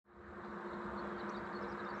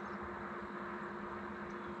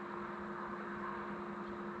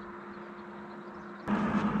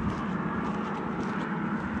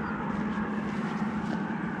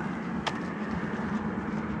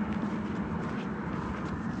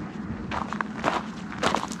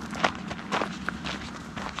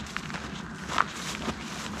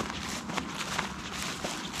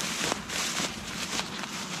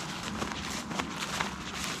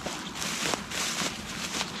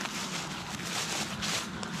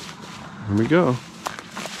Here we go.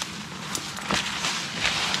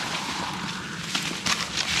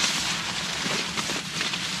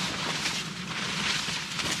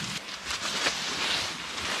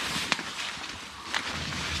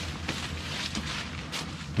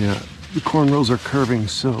 Yeah, the cornrows are curving,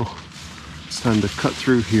 so it's time to cut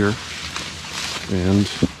through here and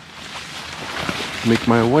make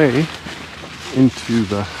my way into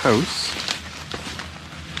the house.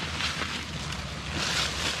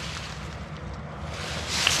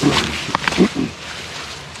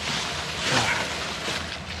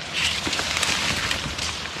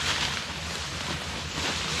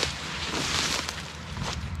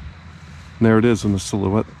 And there it is in the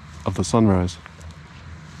silhouette of the sunrise.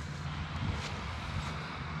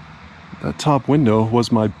 That top window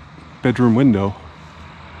was my bedroom window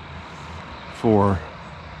for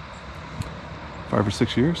 5 or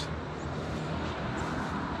 6 years.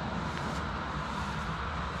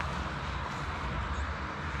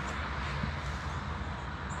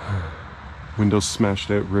 Windows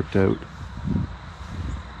smashed out, ripped out.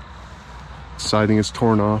 Siding is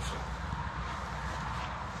torn off.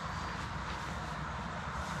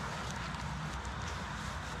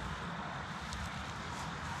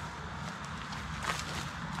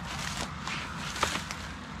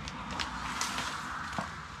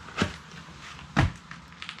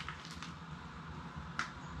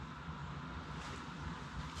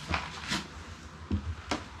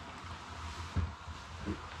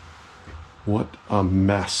 What a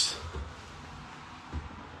mess.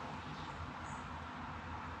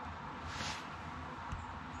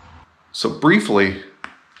 So briefly,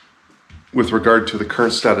 with regard to the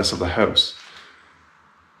current status of the house,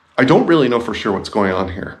 I don't really know for sure what's going on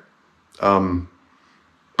here.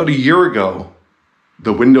 But a year ago,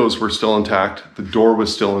 the windows were still intact, the door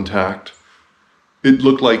was still intact. It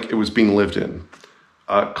looked like it was being lived in.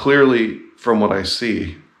 Clearly, from what I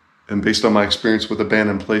see, and based on my experience with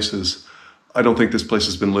abandoned places, I don't think this place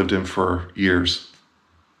has been lived in for years.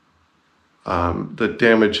 The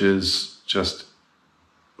damage is just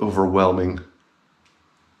overwhelming.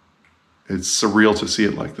 It's surreal to see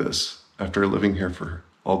it like this after living here for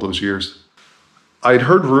all those years. I'd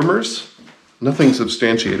heard rumors, nothing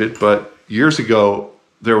substantiated, but years ago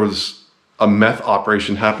there was a meth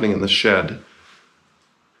operation happening in the shed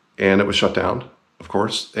and it was shut down, of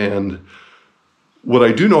course. And what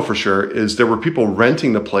I do know for sure is there were people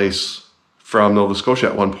renting the place from Nova Scotia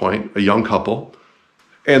at one point, a young couple,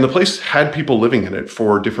 and the place had people living in it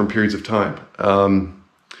for different periods of time.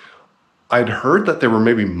 I'd heard that there were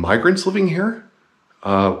maybe migrants living here,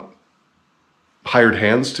 hired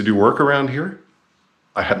hands to do work around here.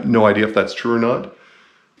 I had no idea if that's true or not.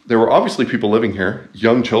 There were obviously people living here.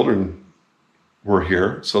 Young children were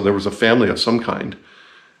here, so there was a family of some kind.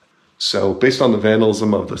 So based on the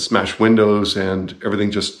vandalism of the smashed windows and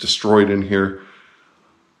everything just destroyed in here,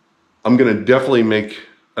 I'm going to definitely make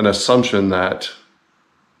an assumption that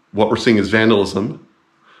what we're seeing is vandalism,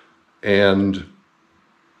 and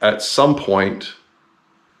at some point,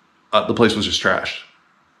 the place was just trashed.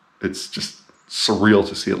 It's just surreal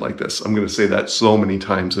to see it like this. I'm going to say that so many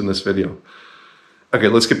times in this video. Okay,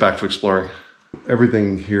 let's get back to exploring.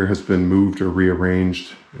 Everything here has been moved or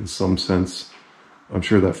rearranged in some sense. I'm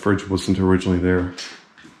sure that fridge wasn't originally there.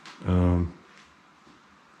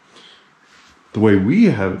 The way we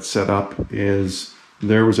have it set up is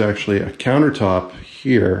there was actually a countertop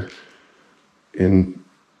here in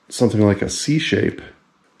something like a C shape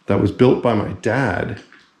that was built by my dad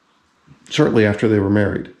shortly after they were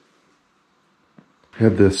married.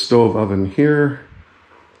 Had the stove oven here,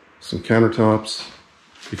 some countertops.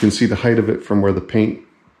 You can see the height of it from where the paint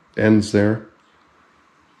ends there.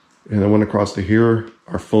 And I went across to here.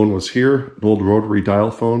 Our phone was here, an old rotary dial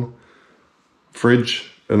phone, fridge,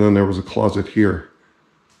 and then there was a closet here.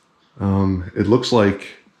 It looks like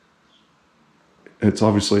it's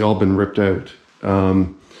obviously all been ripped out.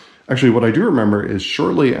 Actually, what I do remember is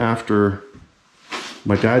shortly after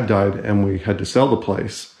my dad died and we had to sell the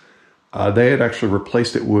place, they had actually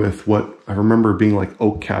replaced it with what I remember being like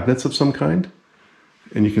oak cabinets of some kind.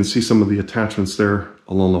 And you can see some of the attachments there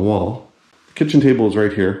along the wall. The kitchen table is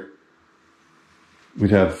right here.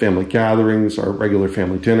 We'd have family gatherings, our regular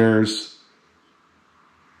family dinners.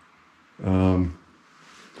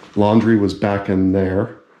 Laundry was back in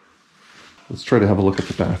there. Let's try to have a look at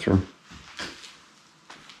the bathroom.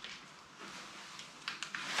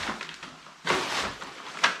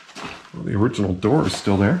 Well, the original door is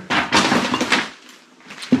still there.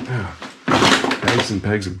 Bags and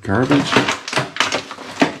bags of garbage.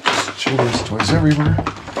 Children's toys everywhere.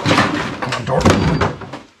 The door opened.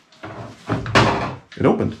 It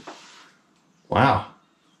opened. Wow.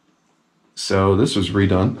 So this was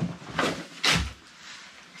redone.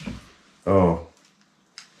 Oh.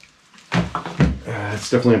 It's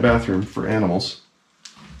definitely a bathroom for animals.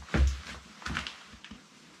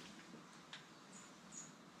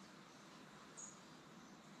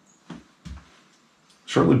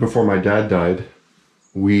 Shortly before my dad died,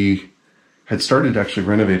 we had started actually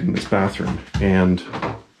renovating this bathroom, and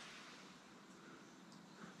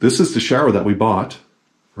this is the shower that we bought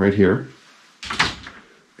right here,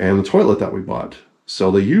 and the toilet that we bought. So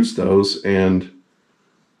they used those and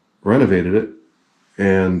renovated it,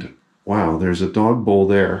 and wow, there's a dog bowl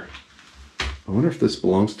there. I wonder if this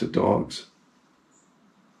belongs to dogs.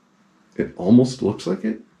 It almost looks like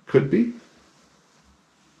it could be.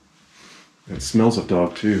 It smells of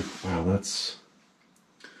dog too. Wow, that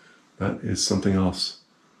is something else.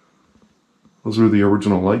 Those are the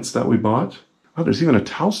original lights that we bought. Oh, there's even a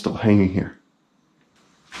towel still hanging here.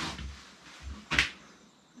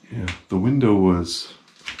 Yeah, the window was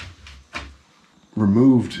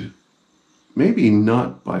removed, maybe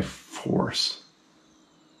not by force.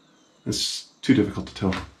 It's too difficult to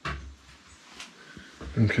tell.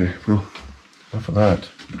 Okay, well, enough of that.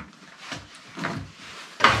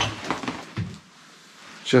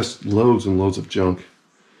 Just loads and loads of junk.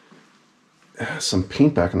 Some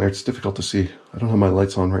paint back in there. It's difficult to see. I don't have my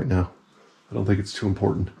lights on right now. I don't think it's too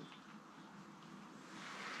important.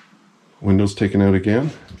 Windows taken out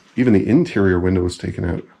again. Even the interior window was taken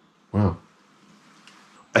out. Wow.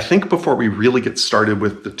 I think before we really get started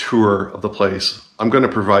with the tour of the place, I'm going to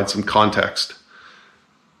provide some context.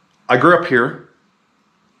 I grew up here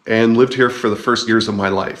and lived here for the first years of my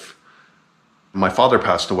life. My father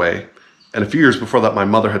passed away, and a few years before that, my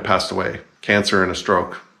mother had passed away, cancer and a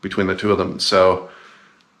stroke between the two of them. So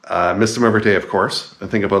I missed them every day, of course. I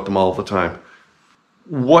think about them all the time.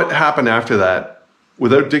 What happened after that,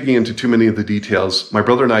 without digging into too many of the details, my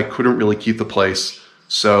brother and I couldn't really keep the place,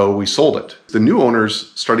 so we sold it. The new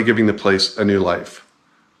owners started giving the place a new life.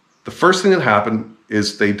 The first thing that happened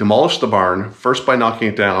is they demolished the barn, first by knocking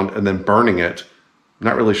it down and then burning it. I'm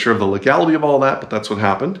not really sure of the legality of all that, but that's what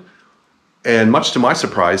happened. And much to my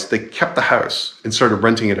surprise, they kept the house and started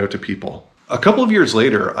renting it out to people. A couple of years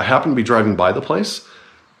later, I happened to be driving by the place,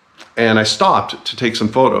 and I stopped to take some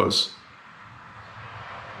photos.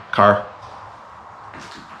 Car.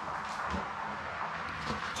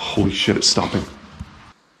 Holy shit, it's stopping.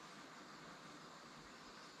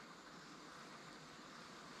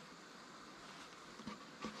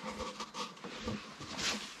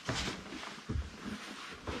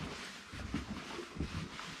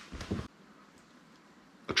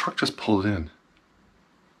 The truck just pulled in.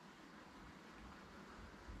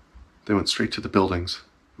 They went straight to the buildings.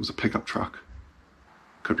 It was a pickup truck.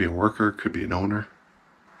 Could be a worker, could be an owner.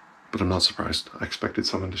 But I'm not surprised. I expected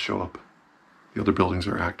someone to show up. The other buildings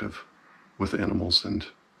are active with animals and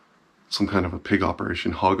some kind of a pig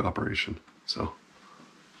operation, hog operation. So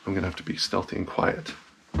I'm gonna have to be stealthy and quiet.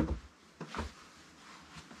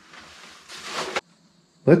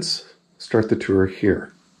 Let's start the tour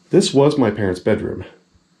here. This was my parents' bedroom.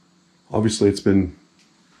 Obviously it's been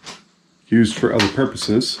used for other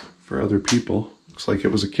purposes, for other people. Looks like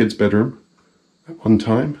it was a kid's bedroom at one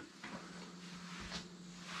time.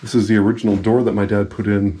 This is the original door that my dad put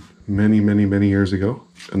in many, many, many years ago,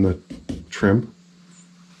 and the trim.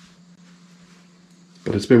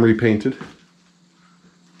 But it's been repainted.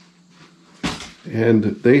 And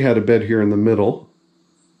they had a bed here in the middle,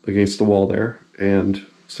 against the wall there, and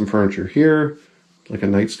some furniture here, like a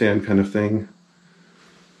nightstand kind of thing.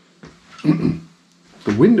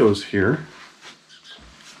 The windows here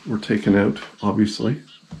were taken out, obviously.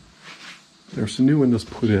 There are some new windows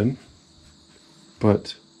put in,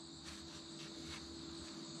 but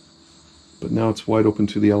now it's wide open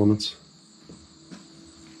to the elements.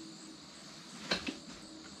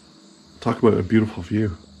 Talk about a beautiful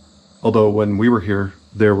view. Although when we were here,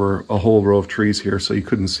 there were a whole row of trees here, so you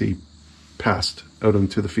couldn't see past out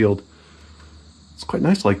into the field. It's quite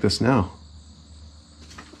nice like this now.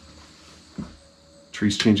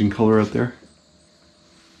 Trees changing color out there.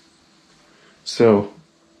 So,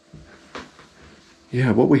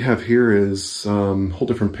 yeah, what we have here is a whole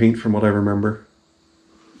different paint from what I remember.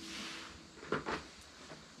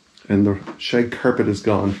 And the shag carpet is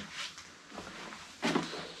gone.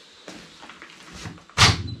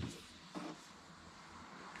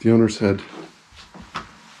 The owners had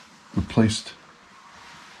replaced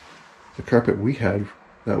the carpet we had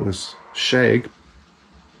that was shag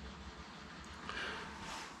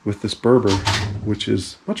with this Berber, which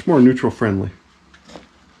is much more neutral friendly.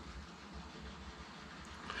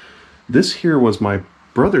 This here was my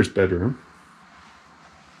brother's bedroom.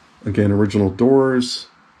 Again, original doors,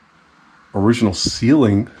 original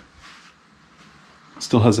ceiling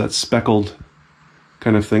still has that speckled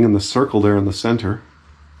kind of thing in the circle there in the center.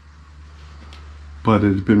 But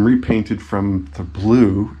it had been repainted from the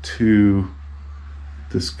blue to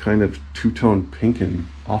this kind of two-tone pink and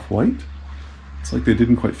off-white. It's like they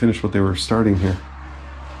didn't quite finish what they were starting here.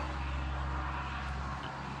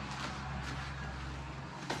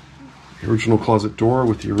 The original closet door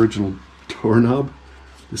with the original doorknob.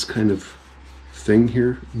 This kind of thing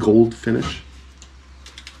here, gold finish.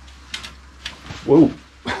 Whoa,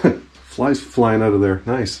 flies flying out of there.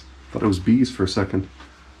 Nice. Thought it was bees for a second.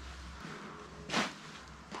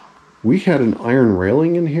 We had an iron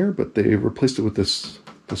railing in here, but they replaced it with this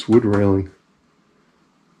wood railing.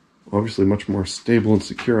 Obviously much more stable and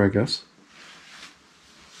secure, I guess.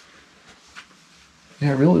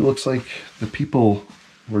 Yeah, it really looks like the people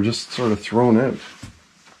were just sort of thrown out.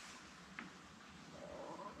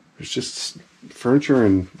 There's just furniture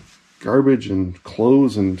and garbage and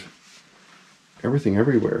clothes and everything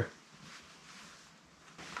everywhere.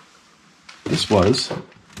 This was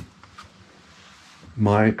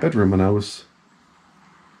my bedroom when I was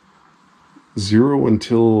 0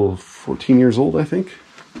 until 14 years old, I think.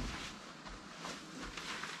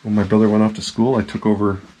 When my brother went off to school, I took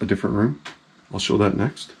over a different room. I'll show that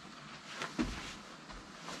next.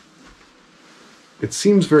 It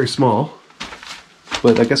seems very small,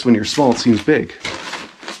 but I guess when you're small, it seems big.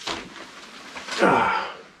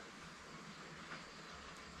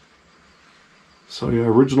 So yeah,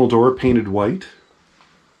 original door painted white.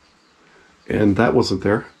 And that wasn't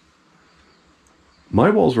there. My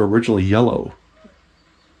walls were originally yellow.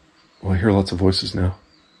 Oh, I hear lots of voices now.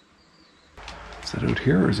 Is that out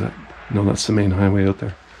here or is that... No, that's the main highway out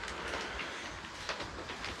there.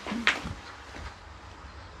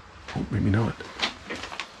 Oh, maybe not.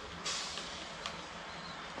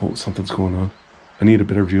 Oh, something's going on. I need a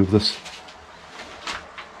better view of this.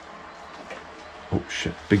 Oh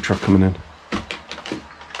shit, big truck coming in.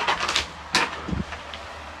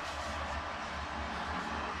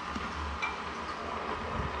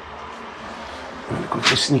 I'm gonna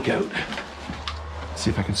quickly sneak out. See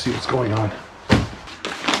if I can see what's going on.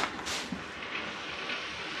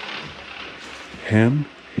 Ham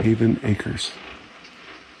Haven Acres.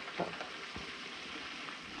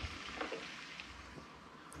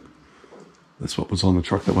 That's what was on the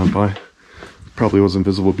truck that went by. Probably wasn't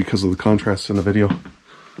visible because of the contrast in the video.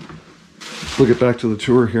 We'll get back to the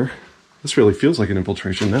tour here. This really feels like an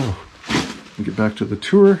infiltration now. We'll get back to the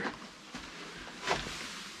tour.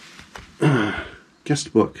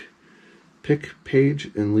 Guest book. Pick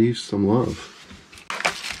page and leave some love.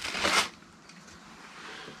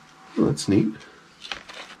 Oh, that's neat.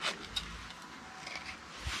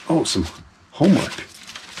 Oh, some homework.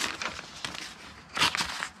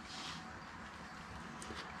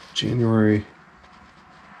 January.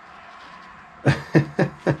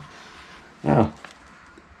 Wow.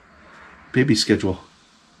 Baby schedule.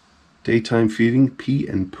 Daytime feeding, pee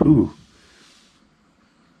and poo.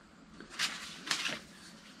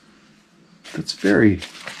 That's very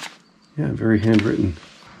handwritten.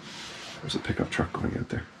 There's a pickup truck going out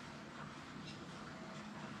there.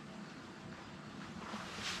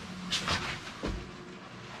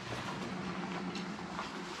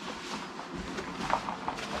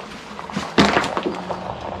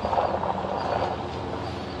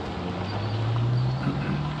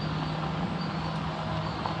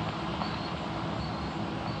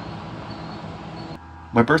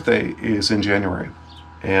 My birthday is in January,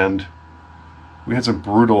 and we had some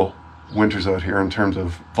brutal winters out here in terms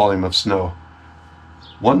of volume of snow.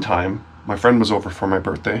 One time, my friend was over for my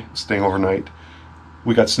birthday, staying overnight.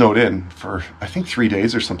 We got snowed in for, I think, 3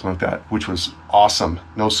 days or something like that, which was awesome.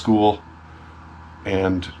 No school,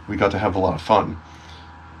 and we got to have a lot of fun.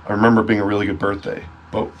 I remember it being a really good birthday.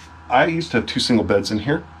 But I used to have 2 single beds in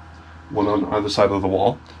here, one on either side of the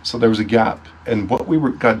wall, so there was a gap. And what we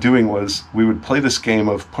got doing was we would play this game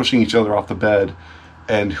of pushing each other off the bed,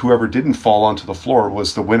 and whoever didn't fall onto the floor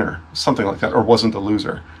was the winner, something like that, or wasn't the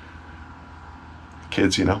loser.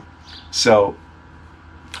 Kids, you know. So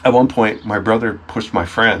at one point, my brother pushed my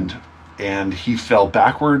friend, and he fell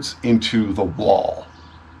backwards into the wall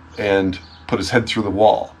and put his head through the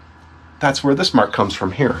wall. That's where this mark comes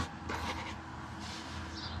from here.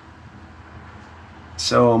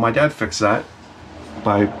 So my dad fixed that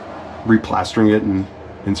by replastering it and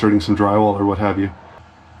inserting some drywall or what have you.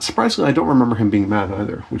 Surprisingly, I don't remember him being mad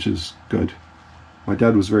either, which is good. My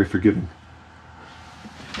dad was very forgiving.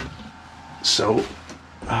 So,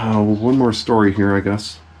 one more story here, I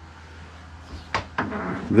guess.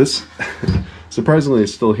 This, surprisingly,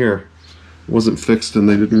 is still here. It wasn't fixed and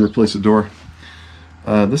they didn't replace the door.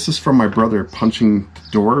 This is from my brother punching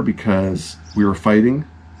the door because we were fighting.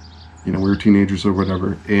 You know, we were teenagers or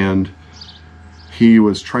whatever, and he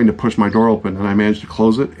was trying to push my door open, and I managed to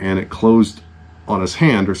close it, and it closed on his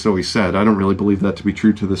hand, or so he said. I don't really believe that to be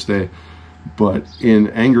true to this day, but in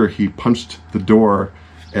anger he punched the door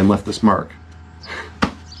and left this mark.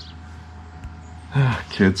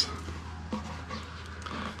 Kids.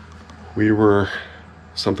 We were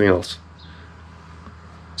something else.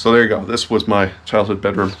 So there you go. This was my childhood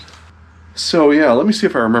bedroom. So yeah, let me see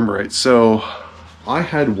if I remember right. So I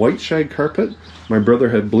had white shag carpet. My brother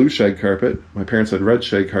had blue shag carpet. My parents had red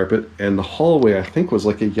shag carpet. And the hallway, I think, was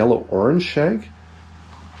like a yellow-orange shag.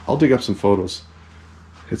 I'll dig up some photos.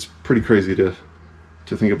 It's pretty crazy to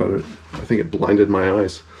think about it. I think it blinded my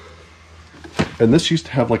eyes. And this used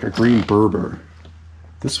to have like a green Berber.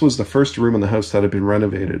 This was the first room in the house that had been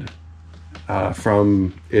renovated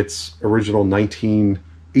from its original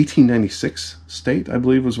 1896 state, I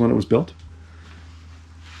believe, was when it was built.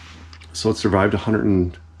 So it survived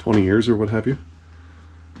 120 years or what have you.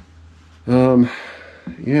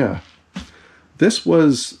 Yeah. This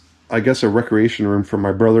was, I guess, a recreation room for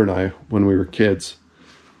my brother and I when we were kids.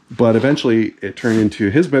 But eventually it turned into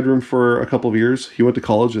his bedroom for a couple of years. He went to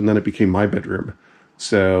college and then it became my bedroom.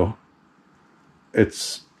 So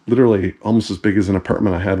it's literally almost as big as an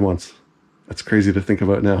apartment I had once. That's crazy to think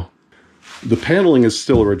about now. The paneling is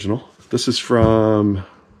still original. This is from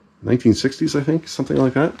 1960s, I think, something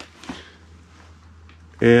like that.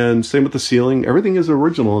 And same with the ceiling. Everything is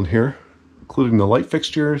original in here, including the light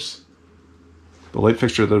fixtures. The light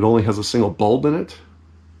fixture that only has a single bulb in it,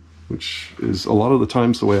 which is a lot of the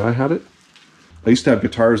times the way I had it. I used to have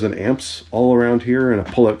guitars and amps all around here and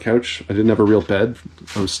a pull-out couch. I didn't have a real bed.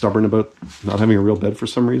 I was stubborn about not having a real bed for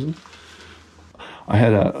some reason. I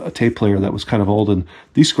had a tape player that was kind of old, and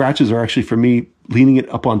these scratches are actually from me leaning it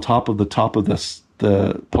up on top of this,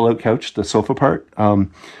 the pull-out couch, the sofa part,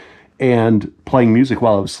 and playing music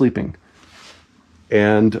while I was sleeping.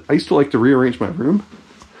 And I used to like to rearrange my room.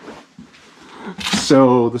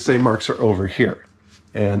 So the same marks are over here.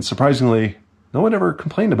 And surprisingly, no one ever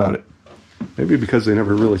complained about it. Maybe because they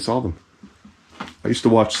never really saw them. I used to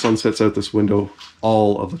watch sunsets out this window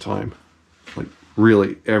all of the time. Like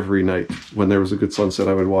really every night. When there was a good sunset,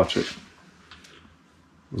 I would watch it.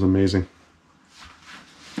 It was amazing.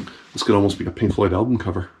 This could almost be a Pink Floyd album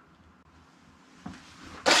cover.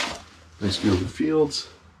 Nice view of the fields.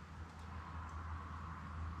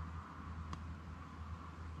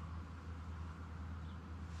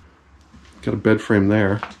 Got a bed frame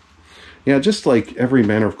there. Yeah, just like every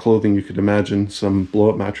manner of clothing you could imagine. Some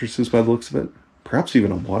blow-up mattresses by the looks of it. Perhaps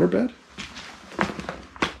even a waterbed?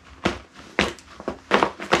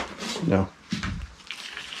 No.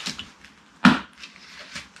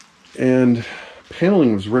 And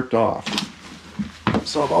paneling was ripped off.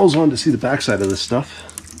 So I've always wanted to see the backside of this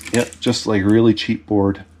stuff. Yeah, just like really cheap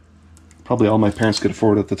board. Probably all my parents could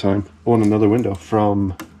afford at the time. Oh, and another window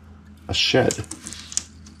from a shed.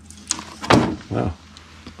 Wow.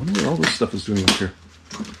 I wonder what all this stuff is doing up here.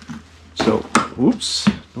 So, oops,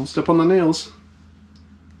 don't step on the nails.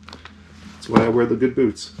 That's why I wear the good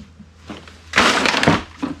boots.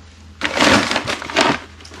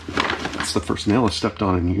 That's the first nail I've stepped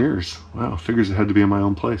on in years. Wow, figures it had to be in my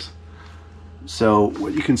own place. So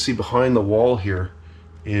what you can see behind the wall here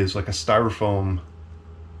is like a styrofoam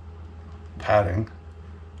padding,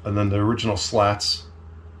 and then the original slats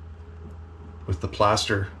with the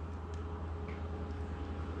plaster.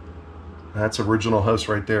 That's original house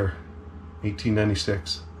right there,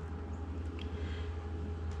 1896.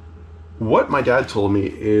 What my dad told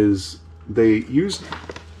me is they used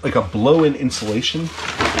like a blow-in insulation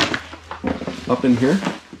up in here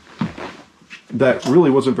that really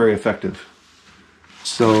wasn't very effective.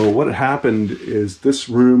 So what had happened is this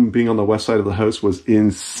room being on the west side of the house was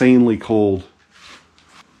insanely cold.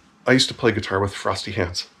 I used to play guitar with frosty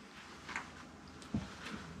hands.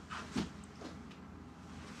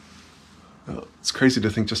 It's crazy to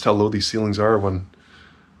think just how low these ceilings are when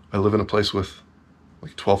I live in a place with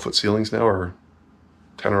like 12-foot ceilings now, or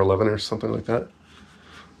 10 or 11 or something like that.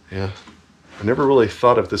 Yeah. I never really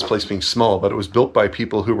thought of this place being small, but it was built by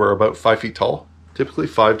people who were about 5 feet tall, typically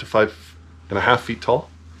 5 to 5.5 feet tall.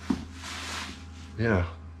 Yeah.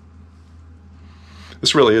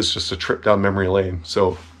 This really is just a trip down memory lane,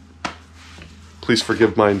 so please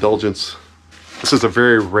forgive my indulgence. This is a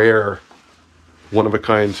very rare,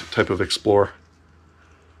 one-of-a-kind type of Explorer.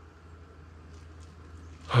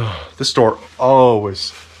 This door always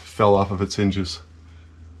fell off of its hinges,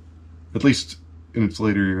 at least in its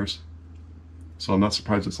later years. So I'm not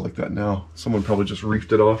surprised it's like that now. Someone probably just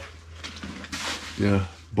reefed it off. Yeah,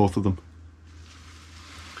 both of them.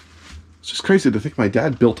 just crazy to think my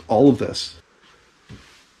dad built all of this.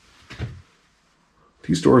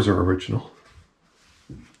 These doors are original.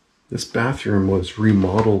 This bathroom was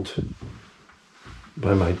remodeled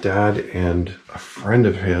by my dad and a friend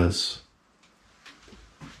of his.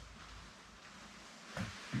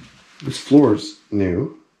 This floor is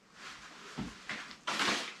new.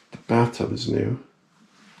 The bathtub is new.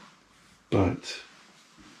 But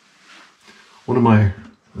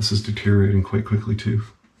this is deteriorating quite quickly too.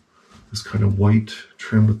 This kind of white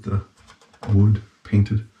trim with the wood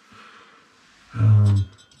painted.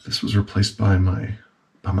 This was replaced by my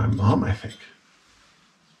mom, I think.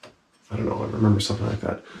 I don't know, I remember something like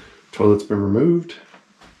that. Toilet's been removed.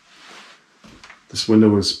 This window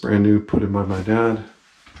was brand new, put in by my dad.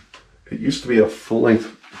 It used to be a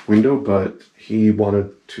full-length window, but he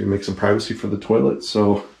wanted to make some privacy for the toilet,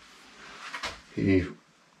 so he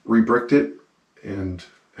re-bricked it and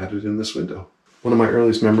added in this window. One of my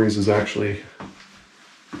earliest memories is actually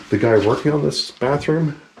the guy working on this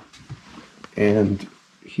bathroom, and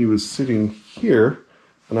he was sitting here,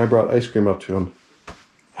 and I brought ice cream up to him.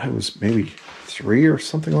 I was maybe 3 or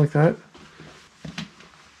something like that.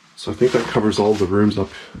 So I think that covers all the rooms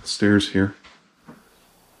upstairs here.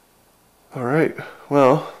 All right,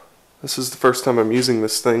 well, this is the first time I'm using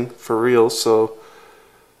this thing for real, so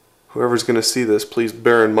whoever's going to see this, please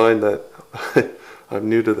bear in mind that I'm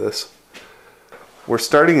new to this. We're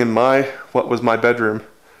starting in what was my bedroom.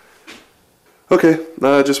 Okay,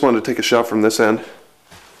 I just wanted to take a shot from this end.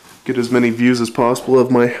 Get as many views as possible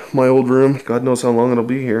of my old room. God knows how long it'll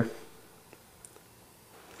be here.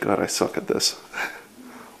 God, I suck at this.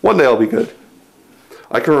 One day I'll be good.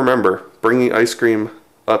 I can remember bringing ice cream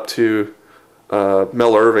up to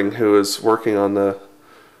Mel Irving, who was working on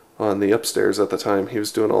the upstairs at the time. He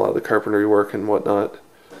was doing a lot of the carpentry work and whatnot.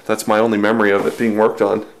 That's my only memory of it being worked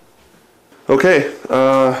on. Okay,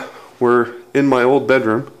 we're in my old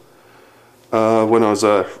bedroom when I was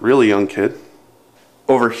a really young kid.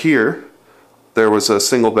 Over here, there was a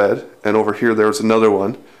single bed, and over here there was another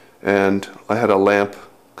one, and I had a lamp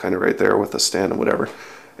kind of right there with a stand and whatever.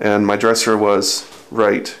 And my dresser was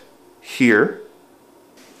right here.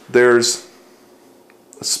 There's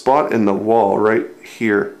a spot in the wall right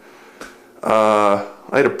here. I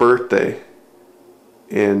had a birthday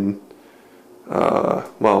in,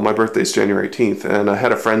 well, my birthday's January 18th, and I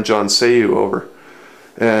had a friend, John Sayu, over.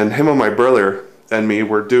 And him and my brother and me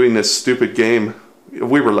were doing this stupid game.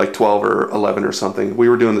 We were like 12 or 11 or something. We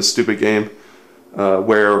were doing this stupid game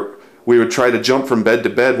where we would try to jump from bed to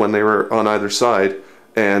bed when they were on either side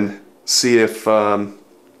and see if,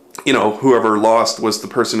 you know, whoever lost was the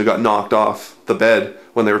person who got knocked off the bed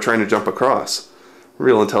when they were trying to jump across.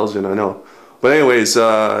 Real intelligent, I know. But anyways,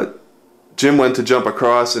 Jim went to jump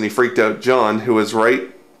across and he freaked out John, who was right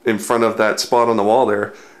in front of that spot on the wall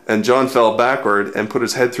there. And John fell backward and put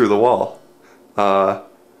his head through the wall.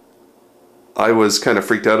 I was kind of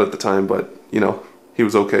freaked out at the time, but, you know, he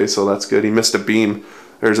was okay, so that's good. He missed a beam.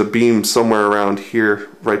 There's a beam somewhere around here,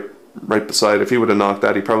 right beside. If he would have knocked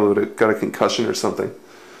that, he probably would have got a concussion or something.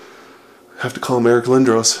 Have to call him Eric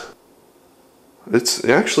Lindros. It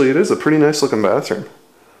is a pretty nice looking bathroom.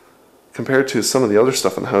 Compared to some of the other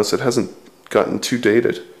stuff in the house, it hasn't gotten too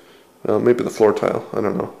dated. Maybe the floor tile, I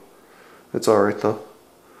don't know. It's alright though.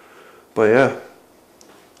 But yeah.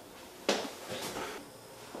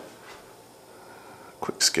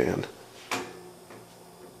 Quick scan.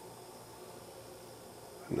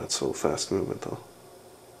 Not so fast movement though.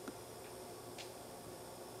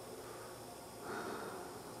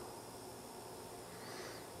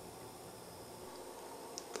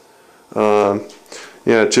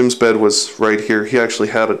 Yeah, Jim's bed was right here. He actually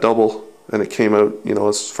had a double, and it came out, you know,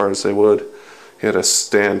 as far as they would. He had a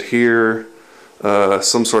stand here,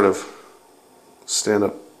 some sort of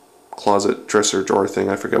stand-up closet, dresser, drawer thing.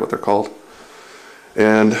 I forget what they're called.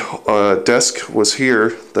 And a desk was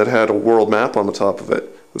here that had a world map on the top of it.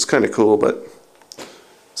 It was kind of cool, but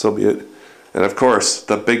so be it. And of course,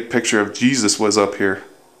 the big picture of Jesus was up here,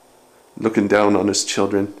 looking down on his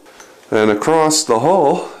children. And across the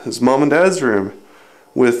hall is Mom and Dad's room,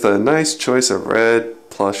 with a nice choice of red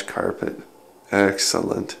plush carpet.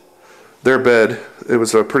 Excellent. Their bed, it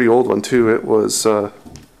was a pretty old one too. It was, oh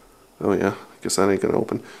yeah, I guess that ain't gonna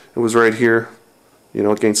open. It was right here, you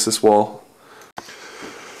know, against this wall.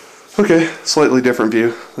 Okay, slightly different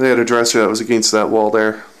view. They had a dresser that was against that wall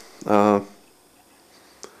there. Lots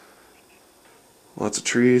of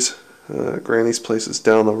trees. Granny's place is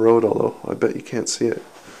down the road, although I bet you can't see it.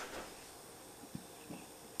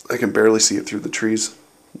 I can barely see it through the trees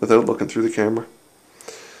without looking through the camera.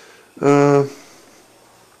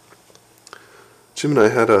 Jim and I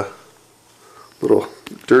had a little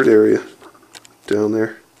dirt area down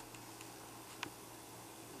there.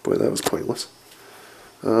 Boy, that was pointless.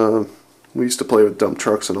 We used to play with dump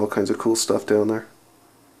trucks and all kinds of cool stuff down there.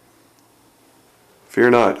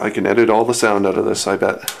 Fear not, I can edit all the sound out of this, I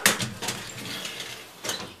bet.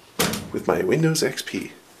 With my Windows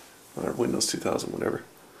XP. Or Windows 2000, whatever.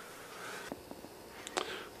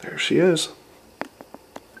 There she is.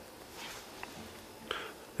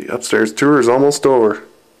 The upstairs tour is almost over.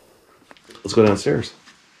 Let's go downstairs.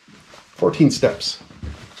 14 steps.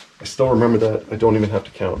 I still remember that. I don't even have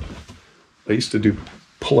to count. I used to do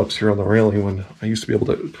pull-ups here on the railing when I used to be able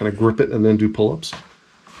to kind of grip it and then do pull-ups.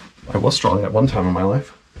 I was strong at one time in my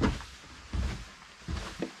life.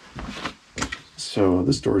 So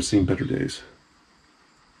this door has seen better days.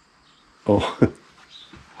 Oh,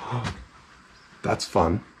 that's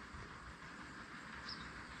fun.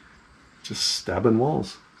 Just stabbing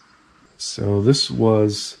walls. So this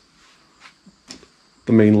was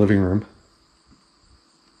the main living room.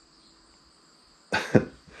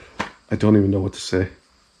 I don't even know what to say.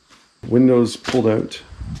 Windows pulled out.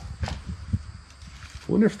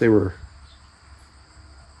 I wonder if they were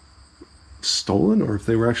stolen or if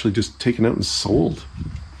they were actually just taken out and sold.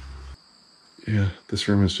 Yeah, this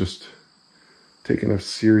room is just taking a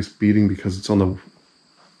serious beating because it's on the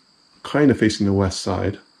kind of facing the west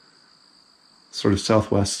side, sort of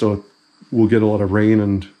southwest, so we'll get a lot of rain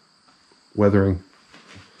and weathering.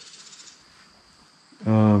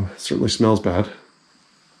 Certainly smells bad,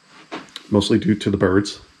 mostly due to the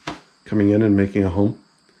birds coming in and making a home.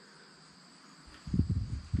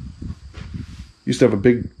 Used to have a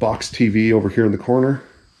big box TV over here in the corner.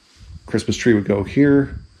 Christmas tree would go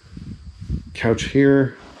here, couch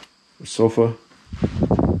here, sofa.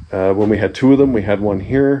 When we had two of them, we had one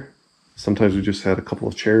here. Sometimes we just had a couple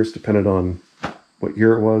of chairs, depending on what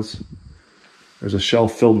year it was. There's a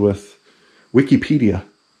shelf filled with Wikipedia.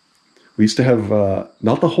 We used to have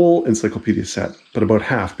not the whole encyclopedia set, but about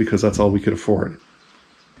half because that's all we could afford.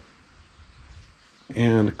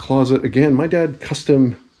 And a closet. Again, my dad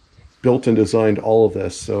custom built and designed all of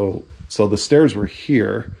this. So the stairs were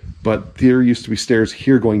here, but there used to be stairs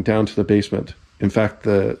here going down to the basement. In fact,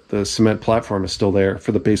 the cement platform is still there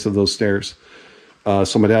for the base of those stairs.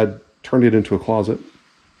 So my dad turned it into a closet,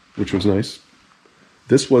 which was nice.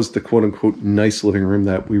 This was the quote-unquote nice living room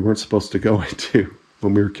that we weren't supposed to go into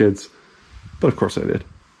when we were kids. But of course I did.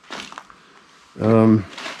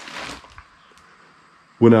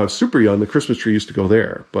 When I was super young, the Christmas tree used to go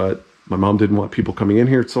there. But my mom didn't want people coming in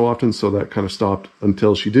here so often, so that kind of stopped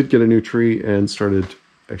until she did get a new tree and started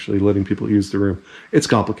actually letting people use the room. It's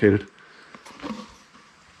complicated.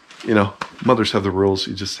 You know, mothers have the rules.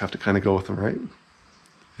 You just have to kind of go with them, right?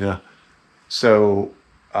 Yeah. So,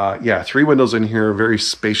 yeah, 3 windows in here, very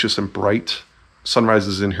spacious and bright.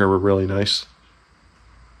 Sunrises in here were really nice.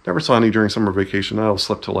 Never saw any during summer vacation. I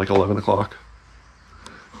slept till like 11 o'clock.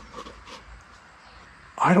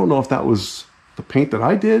 I don't know if that was the paint that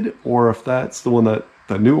I did or if that's the one that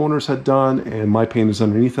the new owners had done and my paint is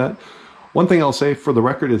underneath that. One thing I'll say for the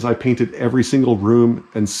record is I painted every single room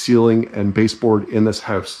and ceiling and baseboard in this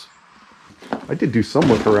house. I did do some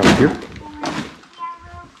work around here.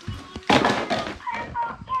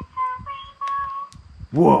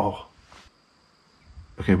 Whoa.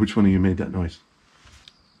 Okay, which one of you made that noise?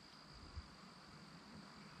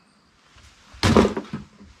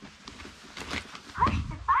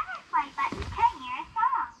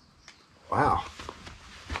 Wow.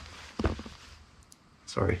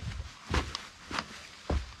 Sorry.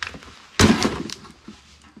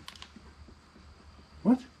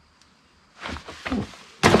 What? Oh.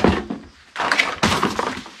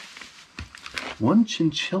 One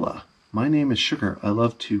chinchilla. My name is Sugar. I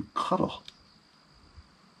love to cuddle.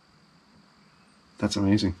 That's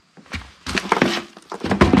amazing.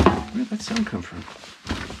 Where did that sound come from? I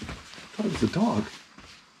thought it was a dog.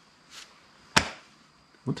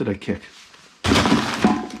 What did I kick?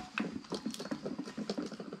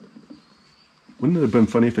 Wouldn't it have been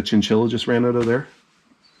funny if a chinchilla just ran out of there?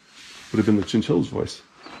 Would have been the chinchilla's voice.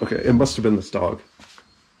 Okay, it must have been this dog.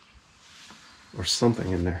 Or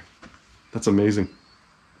something in there. That's amazing.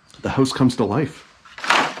 The house comes to life.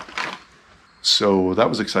 So that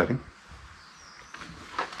was exciting.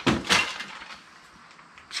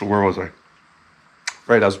 So where was I?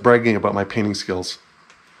 Right, I was bragging about my painting skills.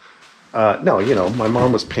 No, you know, my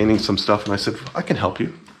mom was painting some stuff and I said, I can help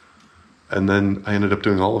you. And then I ended up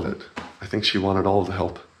doing all of it. I think she wanted all of the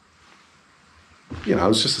help. You know, I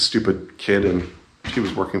was just a stupid kid and she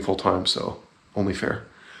was working full time, so only fair.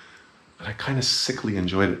 But I kind of sickly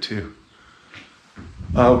enjoyed it too.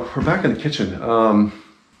 We're back in the kitchen.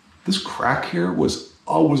 This crack here was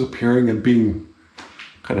always appearing and being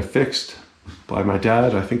kind of fixed. by my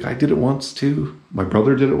dad. I think I did it once too. My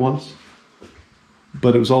brother did it once.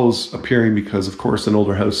 But it was always appearing because, of course, an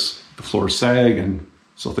older house, the floors sag and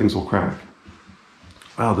so things will crack.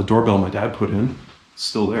 Wow, the doorbell my dad put in,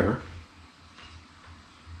 still there.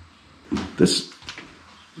 This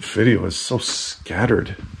video is so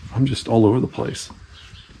scattered. I'm just all over the place.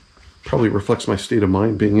 Probably reflects my state of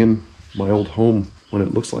mind being in my old home when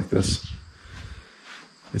it looks like this.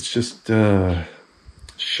 It's just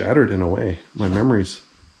shattered in a way. My memories,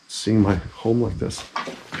 seeing my home like this.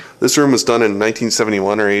 This room was done in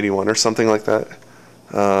 1971 or 81 or something like that.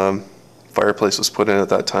 Fireplace was put in at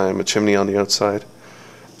that time, a chimney on the outside.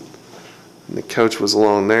 And the couch was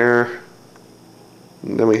along there.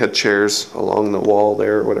 And then we had chairs along the wall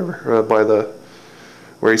there or whatever. By the,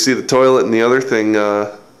 where you see the toilet and the other thing,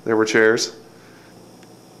 there were chairs.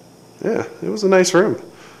 Yeah, it was a nice room.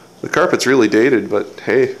 The carpet's really dated, but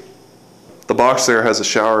hey, the box there has a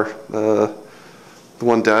shower. The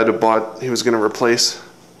one Dad had bought, he was going to replace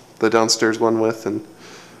the downstairs one with, and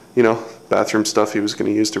you know, bathroom stuff he was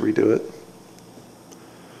going to use to redo it.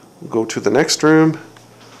 We'll go to the next room.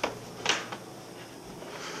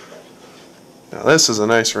 Now this is a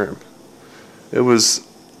nice room. It was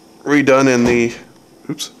redone in the,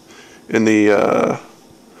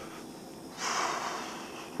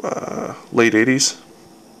 late 80s,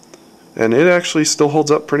 and it actually still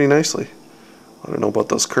holds up pretty nicely. I don't know about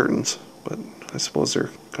those curtains, but I suppose they're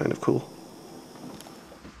kind of cool.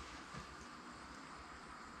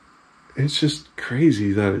 It's just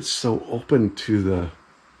crazy that it's so open to the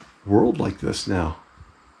world like this now.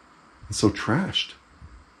 It's so trashed.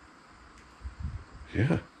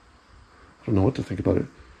 Yeah. I don't know what to think about it.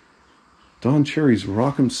 Don Cherry's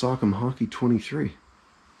Rock'em Sock'em Hockey 23.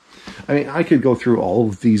 I mean, I could go through all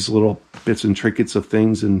of these little bits and trinkets of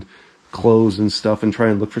things and clothes and stuff and try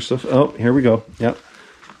and look for stuff. Oh, here we go. Yep.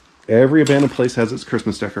 Every abandoned place has its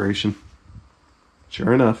Christmas decoration.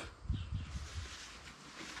 Sure enough.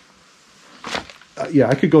 Yeah,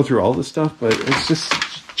 I could go through all this stuff, but it's just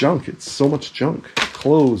junk. It's so much junk.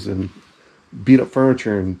 Clothes and beat up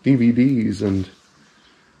furniture and DVDs, and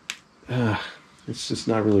it's just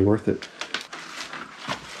not really worth it.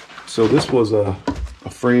 So this was a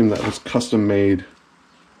frame that was custom made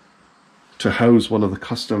to house one of the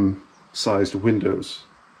custom sized windows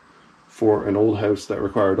for an old house that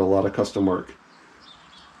required a lot of custom work.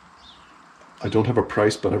 I don't have a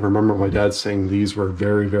price, but I remember my dad saying these were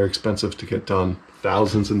very, very expensive to get done.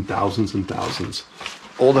 Thousands and thousands and thousands.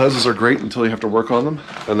 Old houses are great until you have to work on them,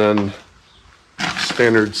 and then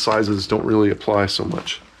standard sizes don't really apply so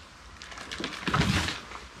much.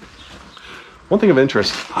 One thing of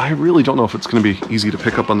interest, I really don't know if it's going to be easy to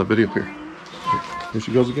pick up on the video here. Here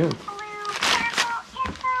she goes again.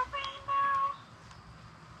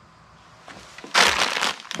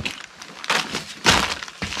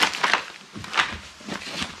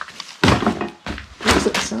 Where's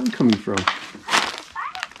that sound coming from?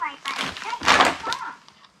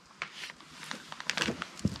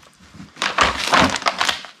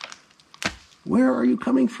 Where are you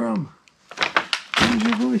coming from? Where's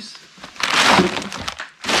your voice?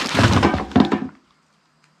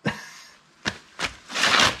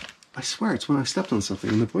 I swear it's when I stepped on something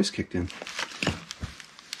and the voice kicked in.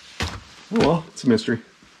 Oh well, it's a mystery.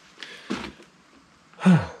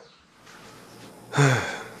 An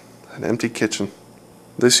empty kitchen.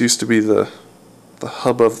 This used to be the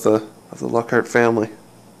hub of the Luckhardt family.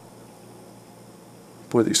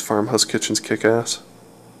 Boy, these farmhouse kitchens kick ass.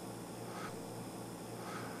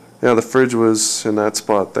 Yeah, the fridge was in that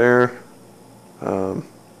spot there.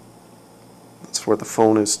 That's where the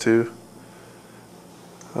phone is too.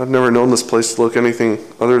 I've never known this place to look anything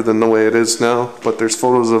other than the way it is now, but there's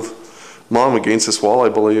photos of Mom against this wall, I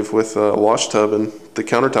believe, with a wash tub, and the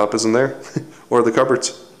countertop isn't there, or the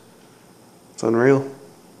cupboards. It's unreal.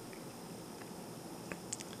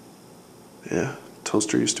 Yeah,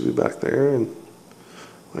 toaster used to be back there, and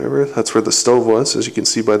whatever. That's where the stove was, as you can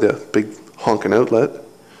see by the big honking outlet.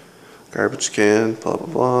 Garbage can, blah, blah,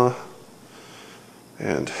 blah.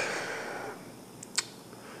 And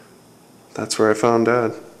that's where I found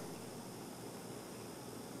Dad.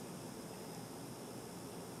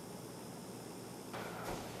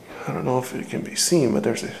 I don't know if it can be seen, but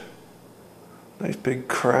there's a nice big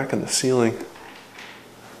crack in the ceiling.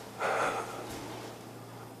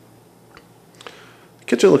 The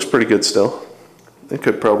kitchen looks pretty good still. It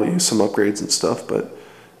could probably use some upgrades and stuff, but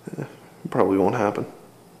it probably won't happen.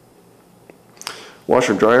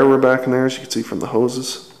 Washer and dryer were back in there, as you can see from the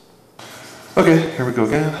hoses. Okay, here we go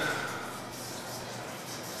again.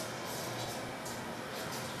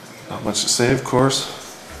 Not much to say, of course.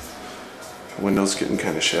 The window's getting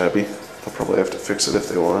kind of shabby. They'll probably have to fix it if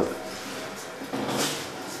they want.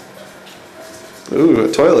 Ooh,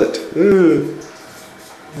 a toilet. Ooh.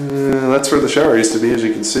 That's where the shower used to be, as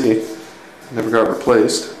you can see. Never got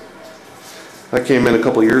replaced. I came in a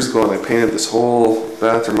couple years ago and I painted this whole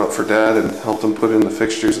bathroom up for Dad and helped him put in the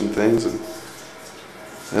fixtures and things. And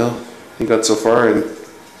well, he got so far and,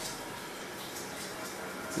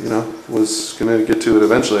 you know, was gonna get to it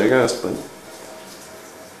eventually, I guess, but.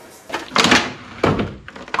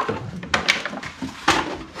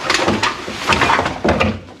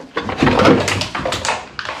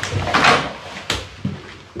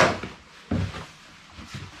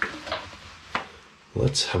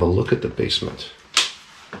 Let's have a look at the basement.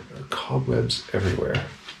 There are cobwebs everywhere.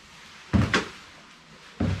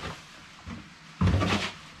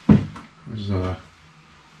 There's a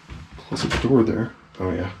closet door there.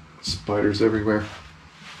 Oh yeah, spiders everywhere.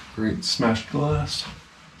 Great smashed glass.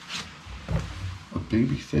 A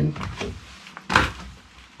baby thing.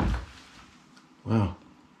 Wow.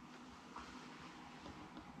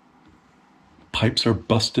 Pipes are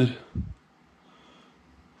busted.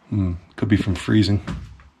 Could be from freezing.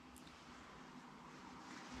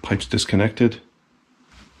 Pipes disconnected.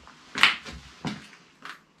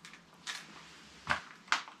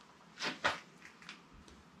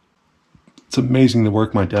 It's amazing the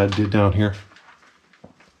work my dad did down here.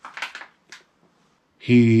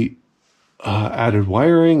 He added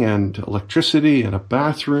wiring and electricity and a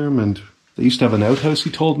bathroom, and they used to have an outhouse,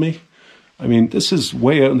 he told me. I mean, this is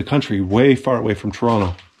way out in the country, way far away from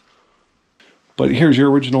Toronto. But here's your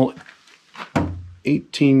original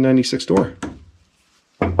 1896 door.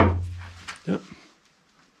 Yep.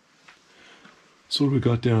 So what do we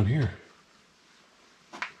got down here?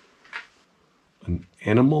 An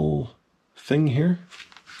animal thing here?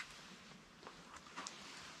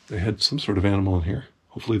 They had some sort of animal in here.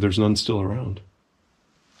 Hopefully there's none still around.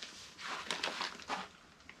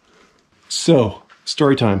 So,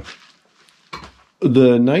 story time.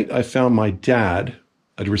 The night I found my dad,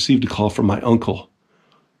 I'd received a call from my uncle.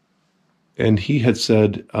 And he had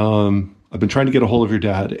said, I've been trying to get a hold of your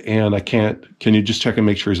dad and I can't. Can you just check and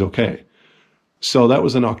make sure he's okay? So that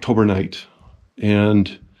was an October night.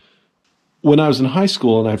 And when I was in high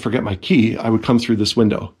school and I'd forget my key, I would come through this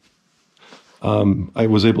window. I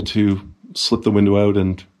was able to slip the window out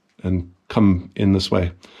and come in this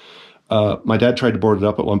way. My dad tried to board it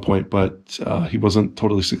up at one point, but he wasn't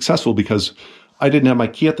totally successful because I didn't have my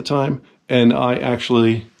key at the time. And I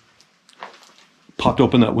actually popped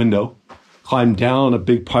open that window, climbed down a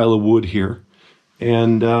big pile of wood here,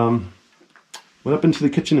 and went up into the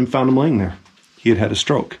kitchen and found him laying there. He had had a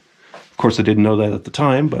stroke. Of course, I didn't know that at the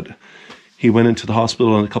time, but he went into the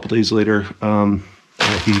hospital, and a couple days later,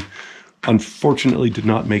 he unfortunately did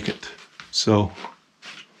not make it. So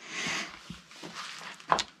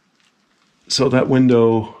that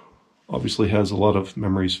window obviously has a lot of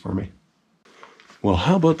memories for me. Well,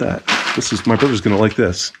 how about that? My brother's going to like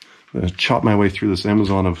this. I'm going to chop my way through this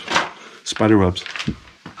Amazon of spider webs.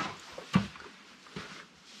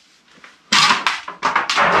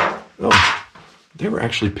 Oh, they were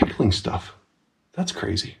actually pickling stuff. That's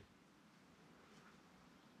crazy.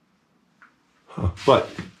 Huh. But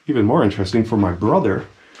even more interesting for my brother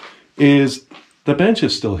is the bench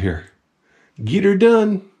is still here. Get her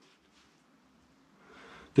done.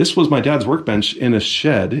 This was my dad's workbench in a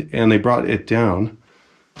shed, and they brought it down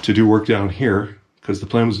to do work down here because the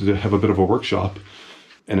plan was to have a bit of a workshop,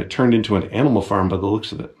 and it turned into an animal farm by the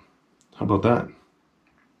looks of it. How about that?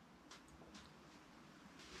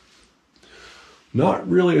 Not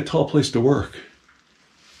really a tall place to work.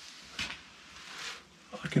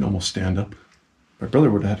 I can almost stand up. My brother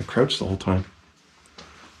would have had to crouch the whole time.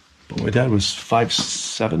 But my dad was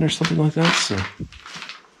 5'7" or something like that, so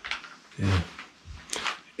yeah.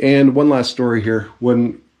 And one last story here.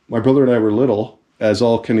 When my brother and I were little, as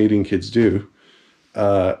all Canadian kids do,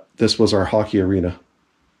 this was our hockey arena.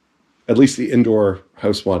 At least the indoor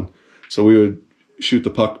house one. So we would shoot the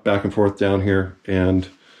puck back and forth down here and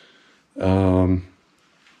learn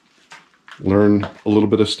a little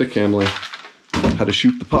bit of stick handling, how to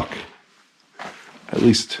shoot the puck. At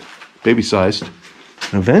least baby-sized.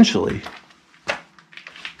 And eventually,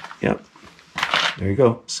 yep, there you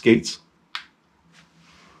go, skates.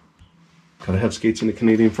 Gotta have skates in a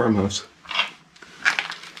Canadian farmhouse.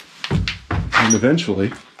 And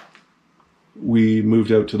eventually, we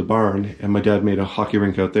moved out to the barn, and my dad made a hockey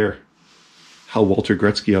rink out there. How Walter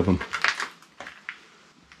Gretzky of him.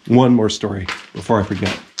 One more story before I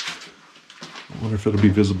forget. I wonder if it'll be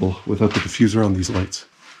visible without the diffuser on these lights.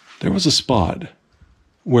 There was a spot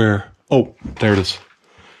where, oh, there it is.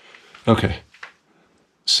 Okay.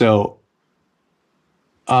 So,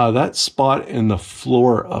 That spot in the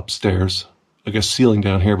floor upstairs, I guess ceiling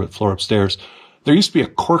down here, but floor upstairs, there used to be a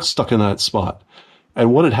cork stuck in that spot.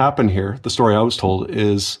 And what had happened here, the story I was told,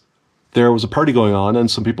 is there was a party going on and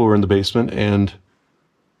some people were in the basement and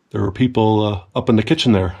there were people up in the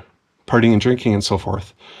kitchen there, partying and drinking and so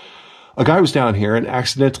forth. A guy was down here and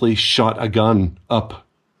accidentally shot a gun up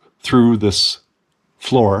through this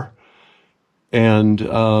floor. And,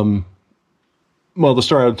 well, the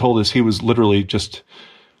story I was told is he was literally just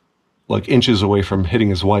like inches away from hitting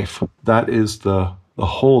his wife. That is the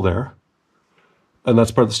hole there. And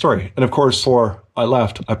that's part of the story. And of course, before I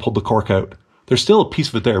left, I pulled the cork out. There's still a piece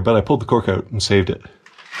of it there, but I pulled the cork out and saved it.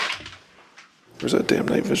 Where's that damn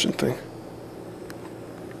night vision thing?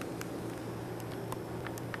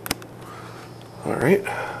 All right.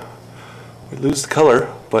 We lose the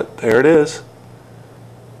color, but there it is.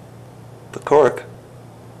 The cork.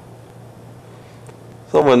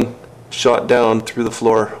 Someone shot down through the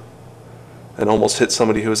floor and almost hit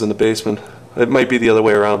somebody who was in the basement. It might be the other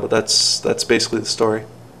way around, but that's basically the story.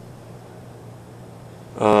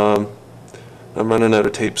 I'm running out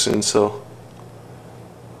of tape soon, so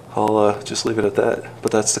I'll just leave it at that.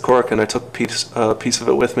 But that's the cork, and I took a piece of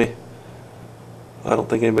it with me. I don't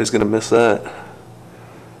think anybody's going to miss that.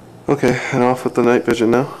 Okay, and off with the night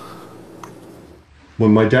vision now.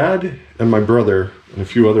 When my dad and my brother and a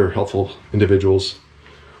few other helpful individuals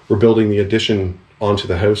were building the addition onto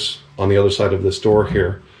the house on the other side of this door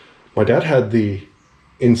here, my dad had the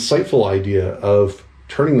insightful idea of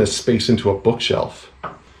turning this space into a bookshelf.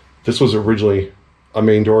 This was originally a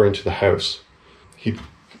main door into the house. He'd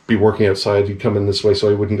be working outside, he'd come in this way so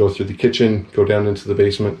he wouldn't go through the kitchen, go down into the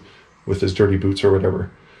basement with his dirty boots or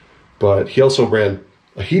whatever. But he also ran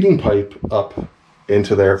a heating pipe up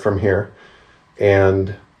into there from here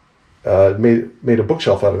and made a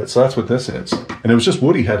bookshelf out of it. So that's what this is. And it was just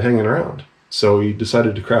wood he had hanging around. So he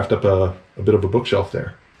decided to craft up a bit of a bookshelf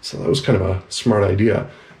there. So that was kind of a smart idea.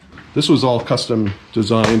 This was all custom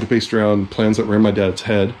designed based around plans that were in my dad's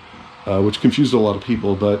head, which confused a lot of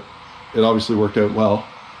people, but it obviously worked out well.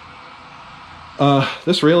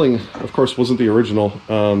 This railing, of course, wasn't the original.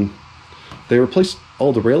 They replaced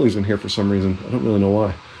all the railings in here for some reason. I don't really know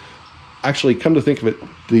why. Actually, come to think of it,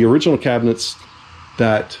 the original cabinets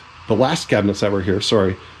the last cabinets that were here,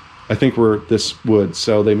 sorry, I think were this wood.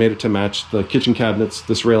 So they made it to match the kitchen cabinets,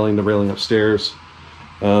 this railing, the railing upstairs.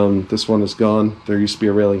 This one is gone. There used to be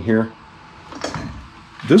a railing here.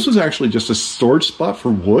 This was actually just a storage spot for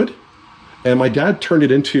wood. And my dad turned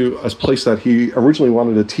it into a place that he originally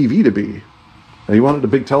wanted a TV to be. And he wanted a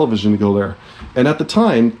big television to go there. And at the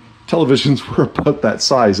time, televisions were about that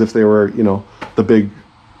size if they were, you know, the big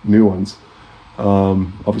new ones.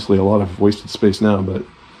 Obviously a lot of wasted space now, but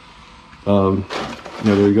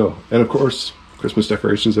yeah, there you go. And of course, Christmas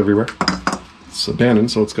decorations everywhere. It's abandoned,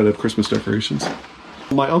 so it's got to have Christmas decorations.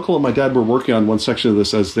 My uncle and my dad were working on one section of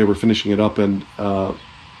this as they were finishing it up, and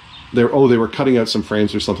they were cutting out some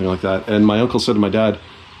frames or something like that. And my uncle said to my dad,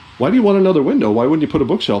 "Why do you want another window? Why wouldn't you put a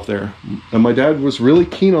bookshelf there?" And my dad was really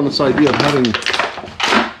keen on this idea of having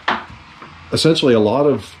essentially a lot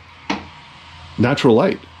of natural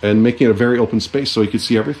light and making it a very open space so he could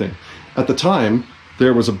see everything. At the time,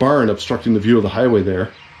 there was a barn obstructing the view of the highway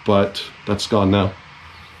there, but that's gone now.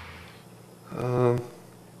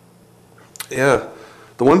 Yeah.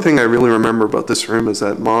 The one thing I really remember about this room is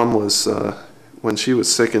that Mom was, when she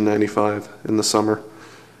was sick in '95 in the summer,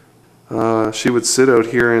 she would sit out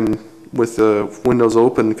here and with the windows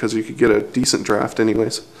open because you could get a decent draft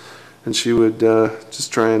anyways. And she would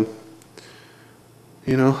just try and,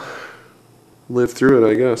 you know, live through it,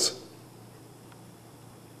 I guess.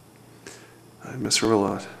 I miss her a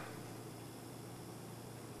lot.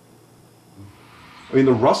 I mean,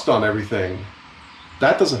 the rust on everything,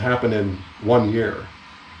 that doesn't happen in 1 year.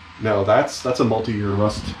 No, that's a multi-year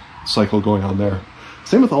rust cycle going on there.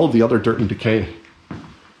 Same with all of the other dirt and decay.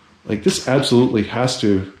 Like, this absolutely has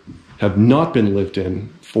to have not been lived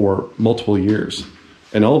in for multiple years.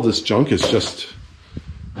 And all of this junk is just,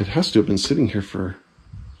 it has to have been sitting here for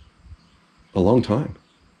a long time.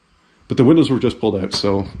 But the windows were just pulled out,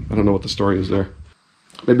 so I don't know what the story is there.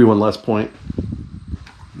 Maybe one last point.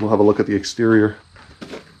 We'll have a look at the exterior.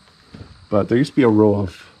 But there used to be a row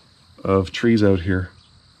of trees out here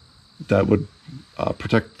that would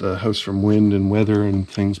protect the house from wind and weather and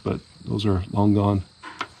things, but those are long gone.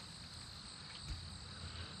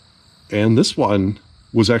 And this one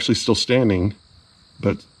was actually still standing,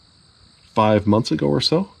 but 5 months ago or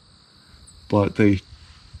so. But they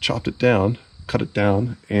chopped it down, cut it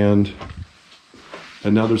down, and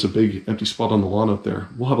now there's a big empty spot on the lawn out there.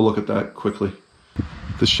 We'll have a look at that quickly.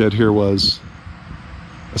 This shed here was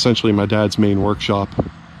essentially my dad's main workshop.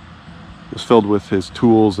 It was filled with his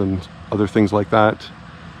tools and other things like that.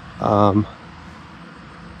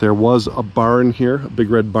 There was a barn here, a big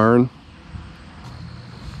red barn.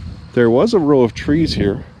 There was a row of trees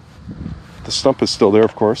here. The stump is still there,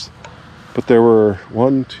 of course, but there were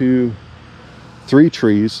 1, 2, 3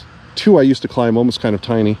 trees. 2 I used to climb, almost kind of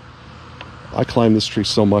tiny. I climbed this tree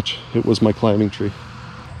so much. It was my climbing tree.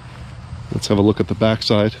 Let's have a look at the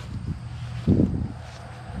backside.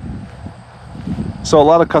 So a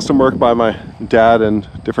lot of custom work by my dad and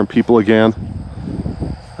different people again.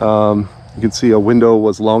 You can see a window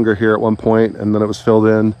was longer here at one point, and then it was filled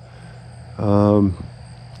in.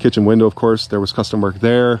 Kitchen window, of course, there was custom work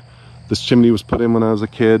there. This chimney was put in when I was a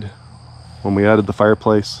kid, when we added the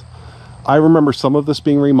fireplace. I remember some of this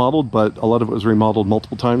being remodeled, but a lot of it was remodeled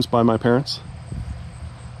multiple times by my parents.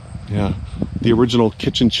 Yeah, the original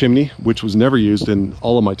kitchen chimney, which was never used in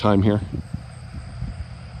all of my time here.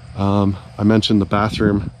 I mentioned the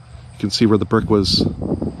bathroom. You can see where the brick was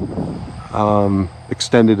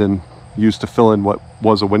extended and used to fill in what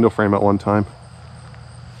was a window frame at one time.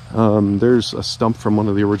 There's a stump from one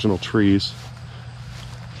of the original trees.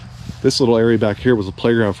 This little area back here was a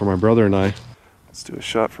playground for my brother and I. Let's do a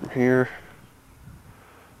shot from here.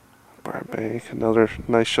 Bar bank, another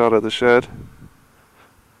nice shot of the shed.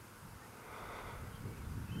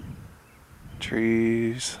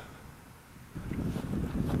 Trees.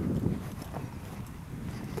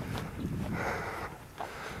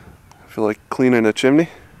 I feel like cleaning a chimney.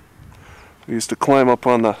 We used to climb up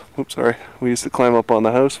on the, we used to climb up on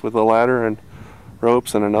the house with a ladder and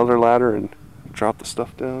ropes and another ladder and drop the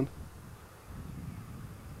stuff down.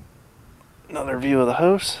 Another view of the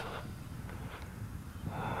house.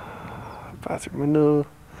 Bathroom window.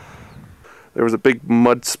 There was a big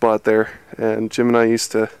mud spot there, and Jim and I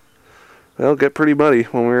used to, well, get pretty muddy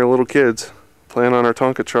when we were little kids, playing on our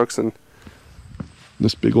Tonka trucks. And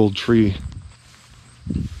this big old tree,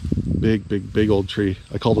 big old tree.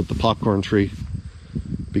 I called it the popcorn tree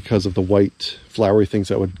because of the white flowery things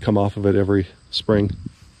that would come off of it every spring.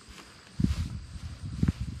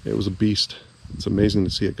 It was a beast. It's amazing to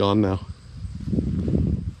see it gone now.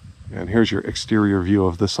 And here's your exterior view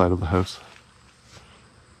of this side of the house.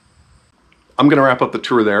 I'm going to wrap up the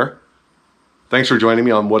tour there. Thanks for joining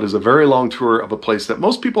me on what is a very long tour of a place that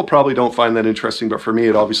most people probably don't find that interesting, but for me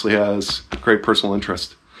it obviously has great personal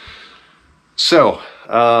interest. So,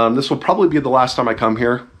 this will probably be the last time I come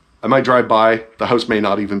here. I might drive by. The house may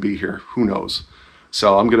not even be here. Who knows?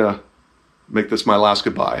 So I'm going to make this my last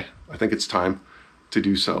goodbye. I think it's time to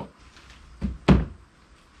do so.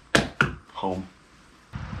 Home.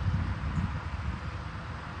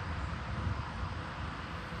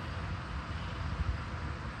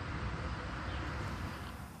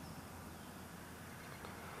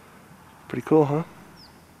 Pretty cool, huh?